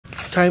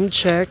Time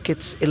check,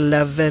 it's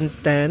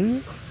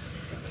 11:10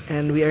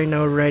 and we are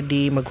now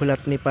ready maghulat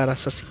ni para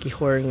sa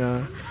Siquijor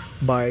nga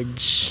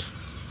barge.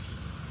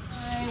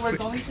 Hi, we're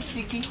going to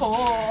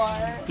Siquijor.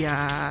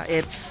 Yeah,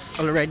 it's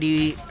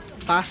already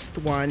past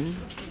 1.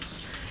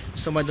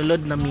 So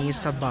madulod na mi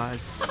sa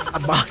bus.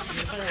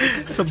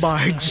 Sa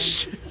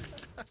barge.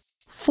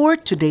 For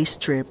today's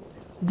trip,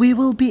 we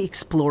will be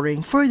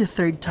exploring for the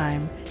third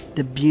time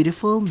the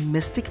beautiful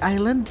mystic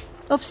island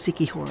of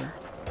Siquijor.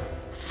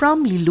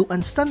 From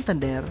Liloan,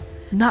 Santander,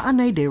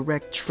 naanay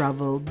direct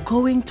travel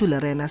going to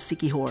Larena,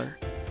 Siquijor.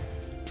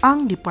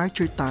 Ang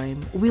departure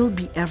time will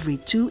be every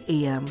 2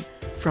 a.m.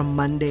 from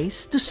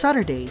Mondays to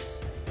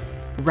Saturdays.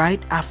 Right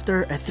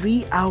after a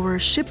 3-hour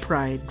ship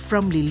ride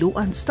from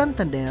Liloan,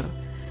 Santander,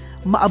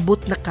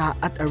 maabot na ka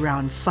at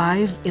around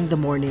 5 in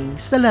the morning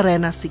sa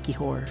Larena,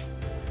 Siquijor.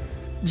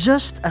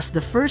 Just as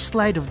the first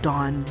light of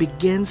dawn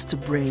begins to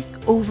break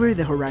over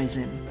the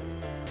horizon,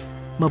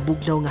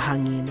 mabugnaw nga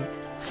hangin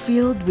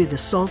filled with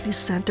the salty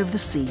scent of the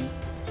sea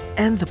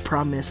and the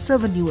promise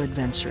of a new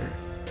adventure.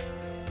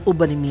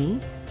 Ubanimi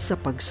sa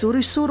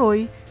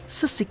pagsuroy-suroy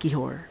sa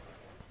Siquijor.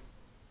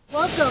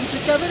 Welcome to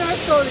Kiiviin Ahr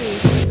Story!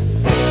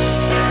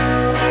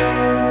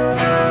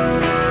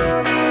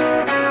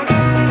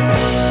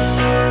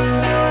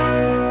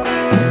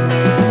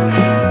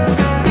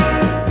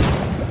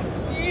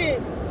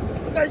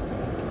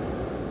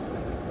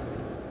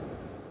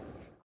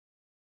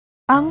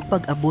 Ang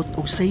pag-abot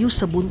og sayo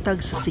sa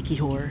buntag sa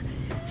Siquijor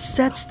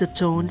sets the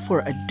tone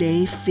for a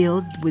day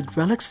filled with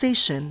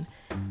relaxation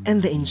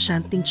and the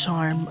enchanting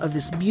charm of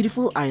this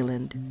beautiful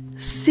island.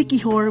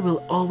 Siquijor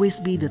will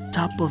always be the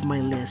top of my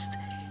list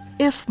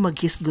if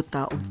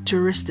maghisguta og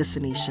tourist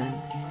destination,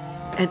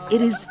 and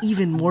it is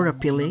even more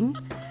appealing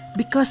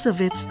because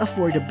of its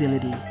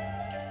affordability.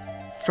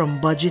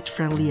 From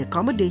budget-friendly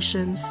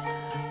accommodations,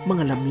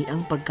 mga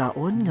lamiang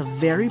pagkaon nga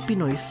very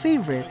Pinoy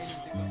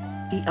favorites,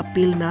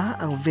 i-appeal na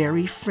ang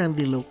very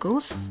friendly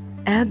locals,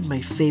 and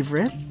my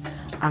favorite,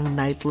 ang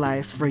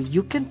nightlife where you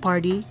can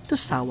party to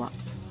sawa.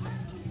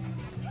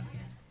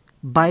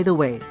 By the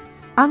way,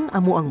 ang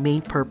amuang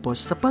main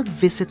purpose sa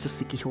pag-visit sa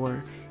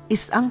Siquijor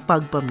is ang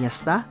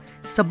pagpamiesta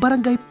sa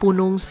Barangay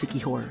Punong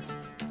Siquijor.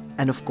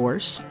 And of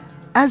course,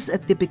 as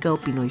a typical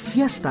Pinoy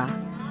fiesta,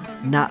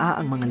 naa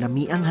ang mga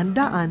lamiang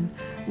handaan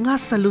nga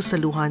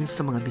salu-saluhan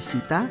sa mga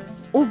bisita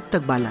ug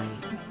tagbalay,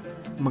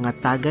 mga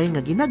tagay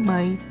nga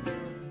ginagmay,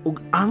 ug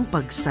ang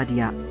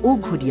pagsadya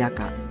ug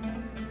hudyaka.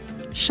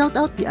 Shout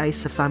out di ay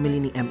sa family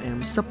ni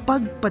MM sa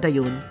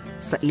pagpadayon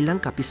sa ilang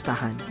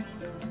kapistahan.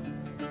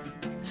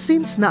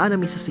 Since naa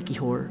nami sa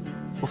Siquijor,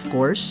 of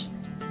course,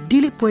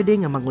 dili pwede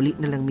nga manguli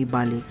na lang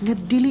mibalik nga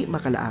dili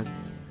makalaag.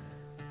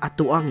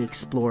 Ato ang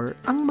i-explore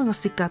ang mga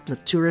sikat na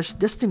tourist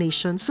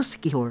destination sa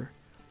Siquijor.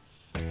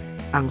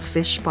 Ang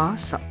fish spa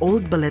sa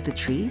Old Balete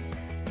Tree,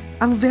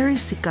 ang very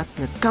sikat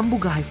na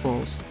Cambugahay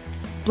Falls,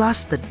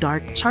 plus the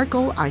dark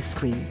charcoal ice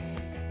cream,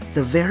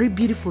 the very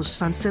beautiful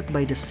sunset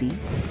by the sea,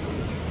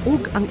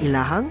 ug ang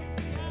ilahang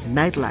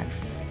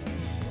nightlife.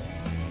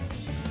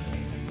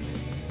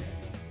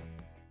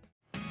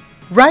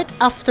 Right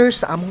after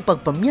sa among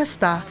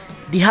pagpamiesta,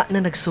 diha na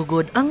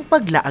nagsugod ang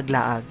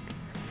paglaag-laag.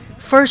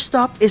 First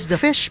stop is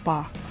the fish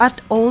spa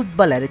at Old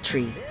Balete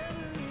Tree.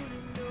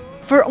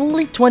 For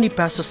only 20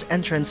 pesos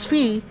entrance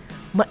fee,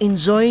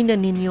 ma-enjoy na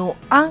ninyo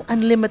ang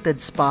unlimited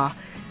spa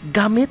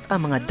gamit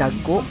ang mga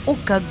dagko o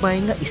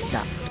kagmay nga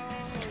isda.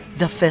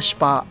 The fish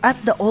spa at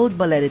the Old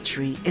Balete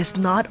Tree is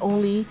not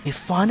only a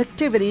fun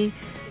activity,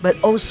 but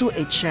also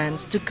a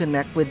chance to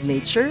connect with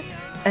nature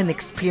and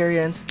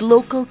experience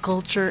local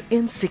culture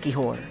in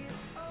Siquijor.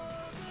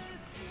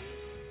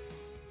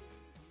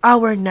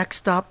 Our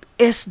next stop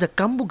is the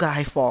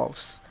Cambugahay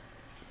Falls.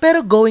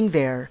 Pero going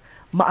there,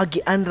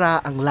 maagian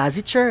ra ang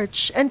Lazi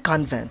Church and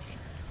Convent,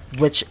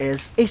 which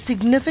is a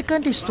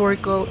significant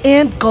historical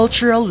and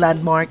cultural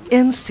landmark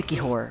in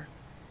Siquijor.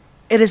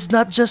 It is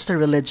not just a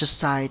religious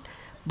site,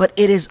 but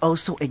it is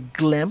also a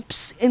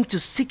glimpse into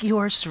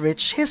Siquijor's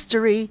rich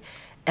history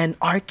and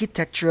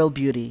architectural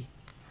beauty.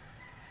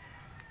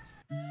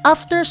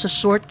 After a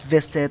short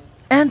visit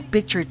and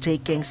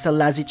picture-taking sa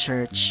Lazi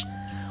Church,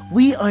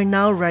 we are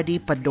now ready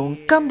padong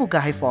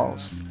Cambugahay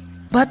Falls.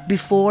 But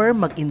before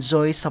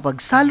mag-enjoy sa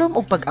pagsalom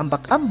o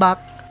pag-ambak-ambak,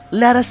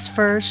 let us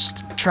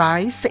first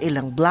try sa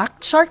ilang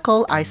black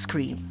charcoal ice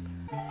cream.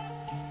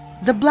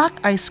 The black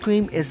ice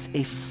cream is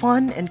a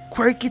fun and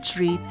quirky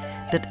treat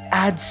that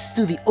adds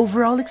to the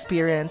overall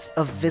experience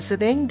of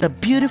visiting the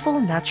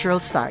beautiful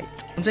natural site.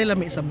 Unsay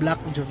lami sa Black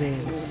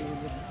Juvens?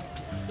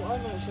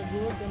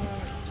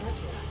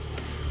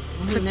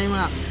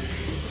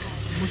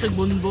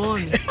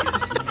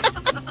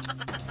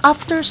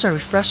 After sa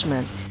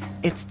refreshment,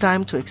 it's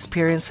time to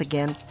experience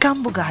again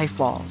Cambugahay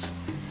Falls.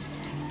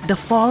 The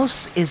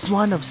falls is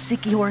one of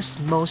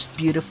Siquijor's most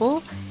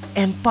beautiful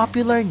and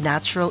popular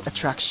natural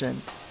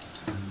attraction.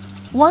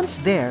 Once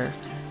there,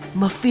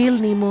 ma-feel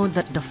nimo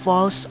that the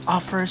falls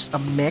offers a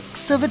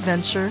mix of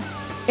adventure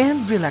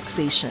and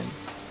relaxation.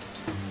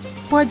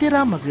 Pwede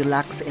ra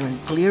mag-relax sa ilang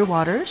clear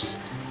waters,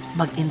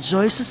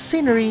 mag-enjoy sa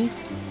scenery,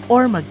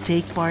 or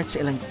mag-take part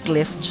sa ilang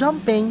cliff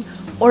jumping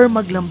or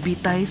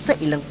maglambitay sa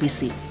ilang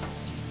pisik.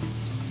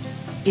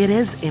 It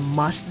is a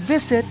must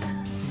visit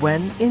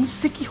when in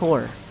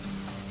Siquijor.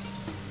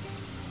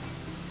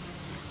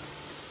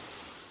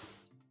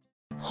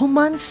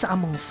 Human sa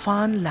among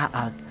fun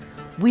laag,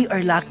 we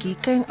are lucky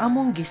kay ang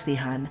among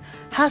gistihan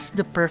has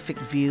the perfect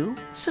view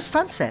sa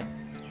sunset.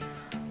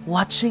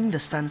 Watching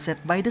the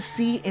sunset by the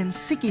sea in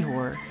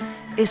Siquijor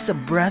is a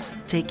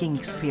breathtaking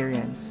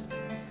experience.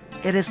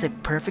 It is a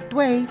perfect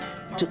way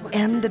to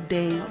end the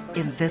day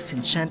in this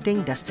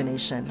enchanting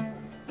destination.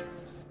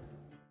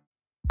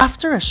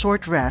 After a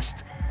short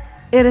rest,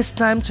 it is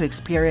time to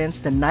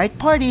experience the night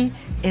party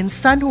in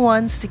San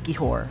Juan,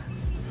 Siquijor.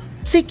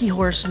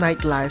 Siquijor's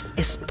nightlife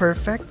is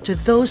perfect to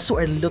those who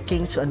are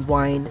looking to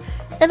unwind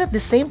and at the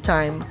same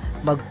time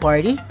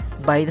mag-party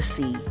by the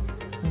sea.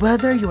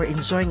 Whether you are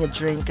enjoying a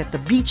drink at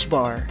the beach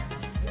bar,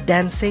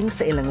 dancing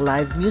sa ilang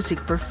live music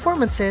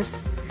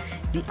performances,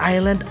 the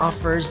island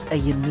offers a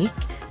unique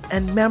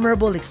and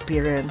memorable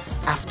experience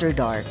after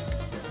dark.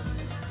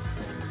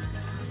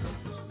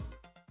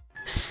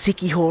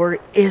 Siquijor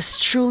is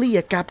truly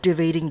a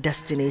captivating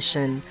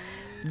destination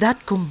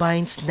that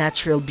combines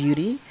natural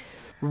beauty,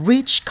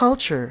 rich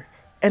culture,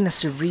 and a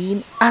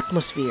serene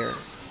atmosphere.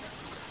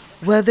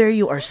 Whether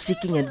you are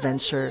seeking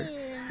adventure,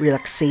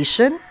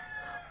 relaxation,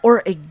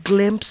 or a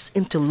glimpse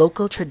into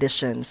local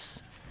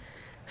traditions,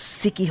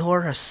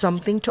 Siquijor has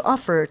something to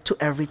offer to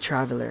every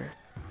traveler.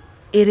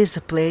 It is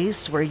a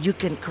place where you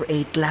can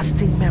create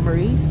lasting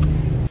memories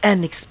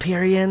and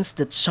experience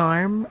the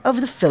charm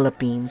of the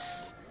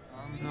Philippines.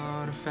 I'm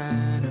not a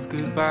fan of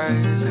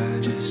goodbyes,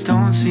 I just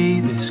don't see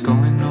this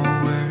going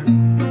nowhere.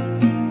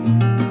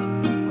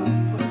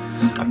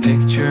 I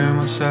picture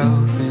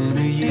myself